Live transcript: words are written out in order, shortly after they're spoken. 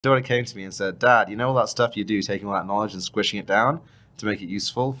daughter came to me and said, Dad, you know all that stuff you do, taking all that knowledge and squishing it down to make it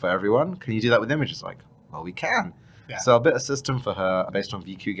useful for everyone? Can you do that with images? I'm like, well, we can. Yeah. So I built a system for her based on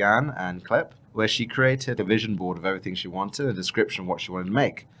VQGAN and Clip, where she created a vision board of everything she wanted, a description of what she wanted to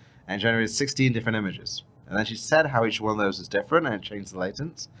make, and generated 16 different images. And then she said how each one of those was different, and it changed the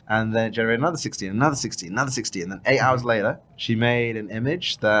latents. And then it generated another 16, another 16, another 16. And then 8 hours later, she made an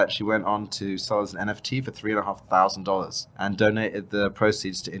image that she went on to sell as an NFT for $3,500 and donated the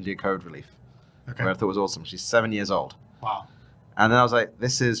proceeds to India Code Relief, Okay. where I thought was awesome. She's 7 years old. Wow. And then I was like,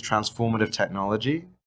 this is transformative technology.